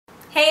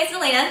Hey, it's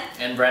Elena.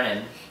 And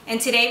Brennan.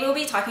 And today we'll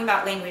be talking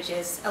about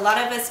languages. A lot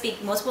of us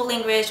speak multiple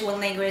language, one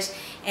language,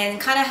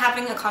 and kind of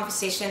having a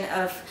conversation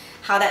of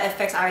how that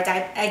affects our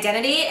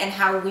identity and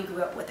how we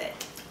grew up with it.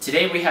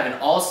 Today we have an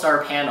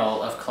all-star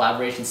panel of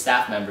Kollaboration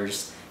staff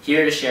members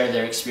here to share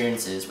their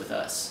experiences with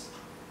us.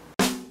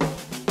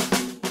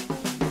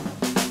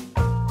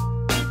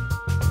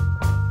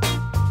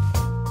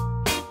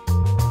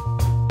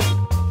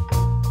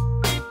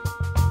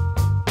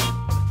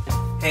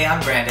 Hey,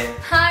 I'm Brandon.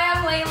 Hi,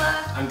 I'm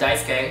Layla. I'm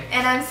Daisuke.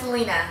 And I'm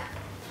Selena.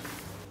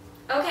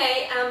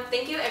 Okay,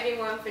 thank you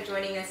everyone for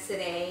joining us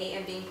today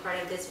and being part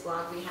of this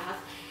vlog we have.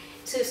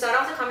 To start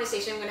off the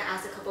conversation, I'm going to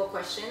ask a couple of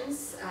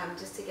questions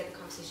just to get the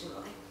conversation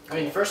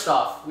rolling. First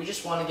off, we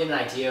just want to get an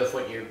idea of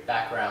what your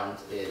background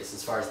is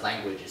as far as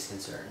language is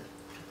concerned.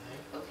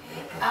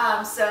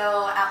 Okay.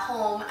 So at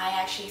home, I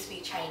actually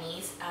speak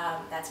Chinese.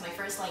 That's my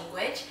first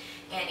language.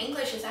 And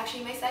English is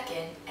actually my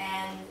second.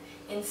 And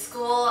in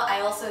school,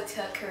 I also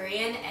took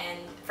Korean and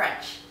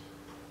French.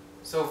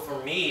 So for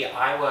me,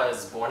 I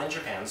was born in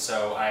Japan,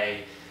 so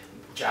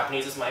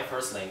Japanese is my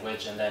first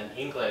language, and then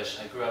English,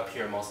 I grew up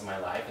here most of my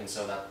life, and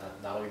so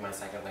that'll be my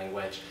second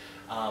language.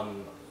 I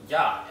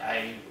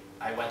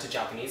went to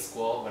Japanese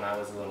school when I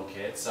was a little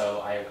kid,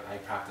 so I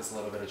practiced a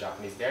little bit of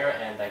Japanese there,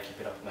 and I keep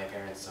it up with my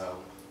parents,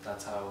 so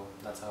that's how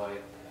I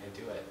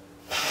do it.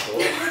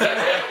 Cool.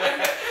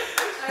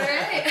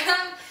 Alright.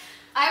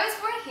 I was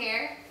born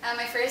here.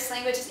 My first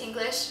language is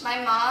English.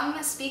 My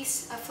mom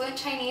speaks fluent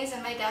Chinese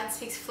and my dad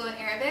speaks fluent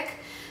Arabic.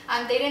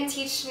 They didn't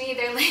teach me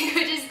their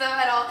languages though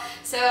at all,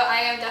 so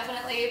I am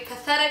definitely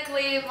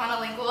pathetically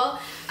monolingual.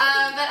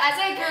 But as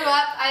I grew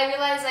up, I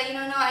realized that,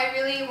 no, I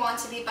really want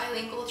to be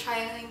bilingual,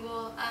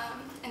 trilingual,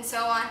 and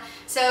so on.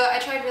 So I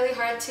tried really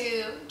hard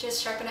to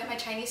just sharpen up my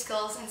Chinese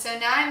skills, and so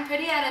now I'm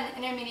pretty at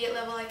an intermediate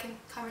level. I can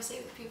converse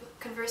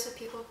with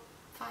people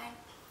fine.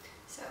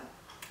 So,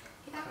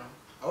 yeah.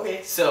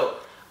 Okay, so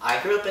I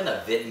grew up in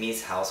a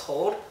Vietnamese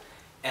household,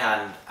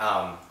 and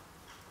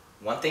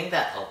one thing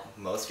that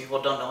most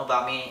people don't know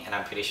about me, and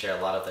I'm pretty sure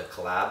a lot of the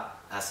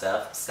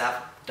KollabSF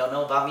staff don't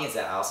know about me, is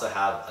that I also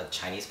have a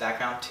Chinese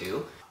background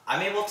too.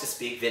 I'm able to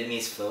speak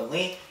Vietnamese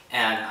fluently,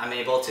 and I'm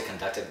able to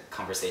conduct a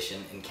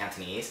conversation in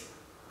Cantonese,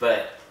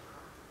 but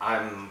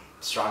I'm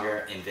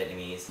stronger in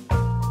Vietnamese.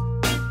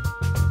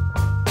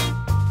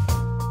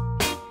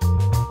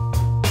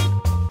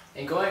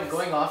 And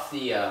going off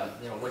the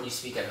what you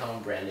speak at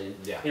home, Brandon.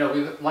 Yeah.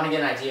 We want to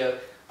get an idea.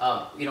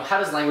 How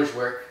does language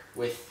work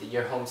with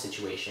your home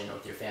situation or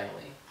with your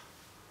family?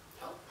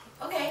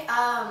 Okay.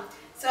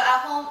 So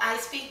at home, I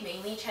speak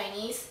mainly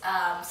Chinese.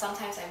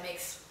 Sometimes I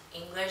mix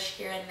English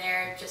here and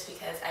there just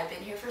because I've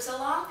been here for so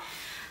long.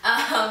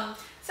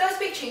 So I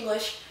speak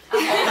Chinglish.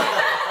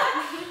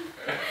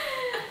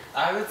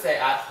 I would say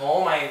at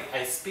home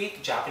I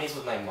speak Japanese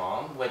with my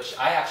mom, which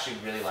I actually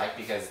really like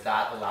because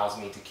that allows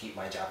me to keep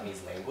my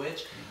Japanese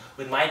language.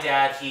 With my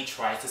dad, he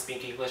tries to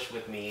speak English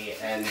with me,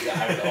 and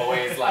I'm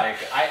always like,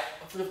 I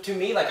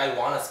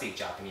want to speak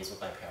Japanese with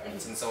my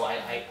parents, and so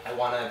I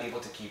want to be able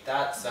to keep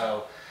that.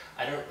 So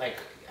I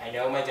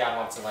know my dad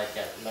wants to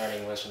learn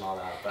English and all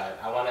that, but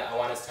I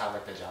want us to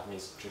have the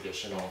Japanese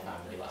traditional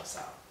family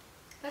lifestyle.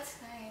 That's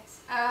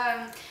nice.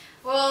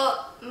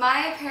 Well,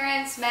 my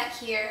parents met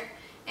here,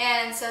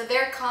 and so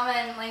their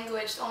common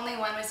language, the only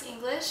one, was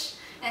English.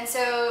 And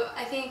so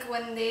I think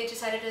when they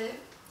decided to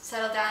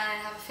settle down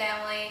and have a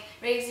family,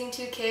 raising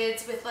 2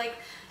 kids with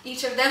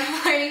each of them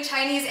learning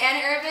Chinese and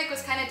Arabic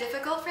was kind of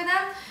difficult for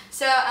them.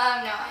 So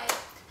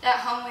at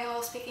home we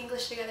all speak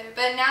English together.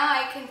 But now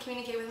I can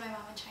communicate with my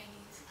mom in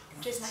Chinese,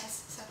 which is nice.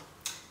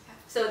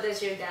 So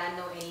does your dad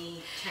know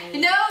any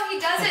Chinese? No, he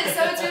doesn't.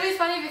 So it's really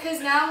funny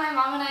because now my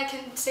mom and I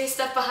can say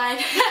stuff behind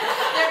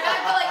their back,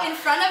 but in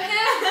front of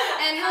him,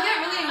 and he'll get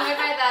really annoyed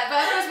by that.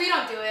 But of course we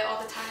don't do it all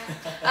the time.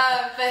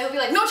 But he'll be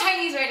like, "No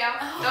Chinese right now.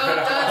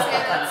 Don't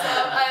say that."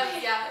 So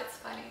yeah, it's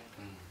funny.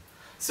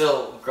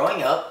 So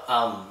growing up,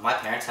 my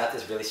parents had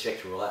this really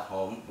strict rule at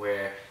home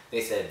where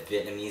they said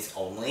Vietnamese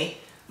only,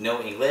 no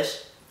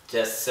English,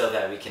 just so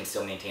that we can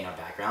still maintain our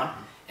background.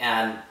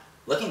 And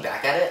looking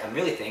back at it, I'm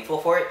really thankful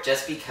for it,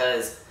 just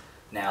because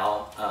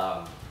now,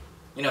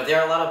 there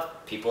are a lot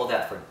of people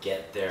that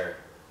forget their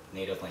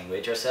native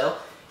language or so,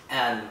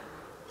 and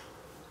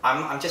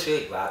I'm just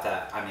really glad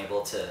that I'm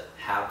able to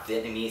have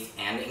Vietnamese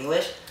and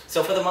English.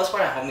 So for the most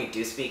part at home we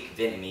do speak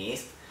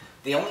Vietnamese.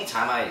 The only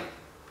time I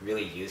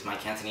really use my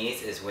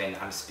Cantonese is when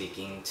I'm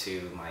speaking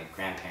to my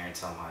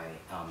grandparents on my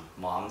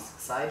mom's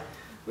side,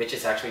 which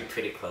is actually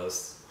pretty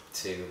close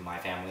to my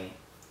family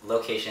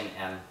location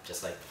and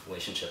just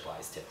relationship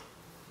wise too.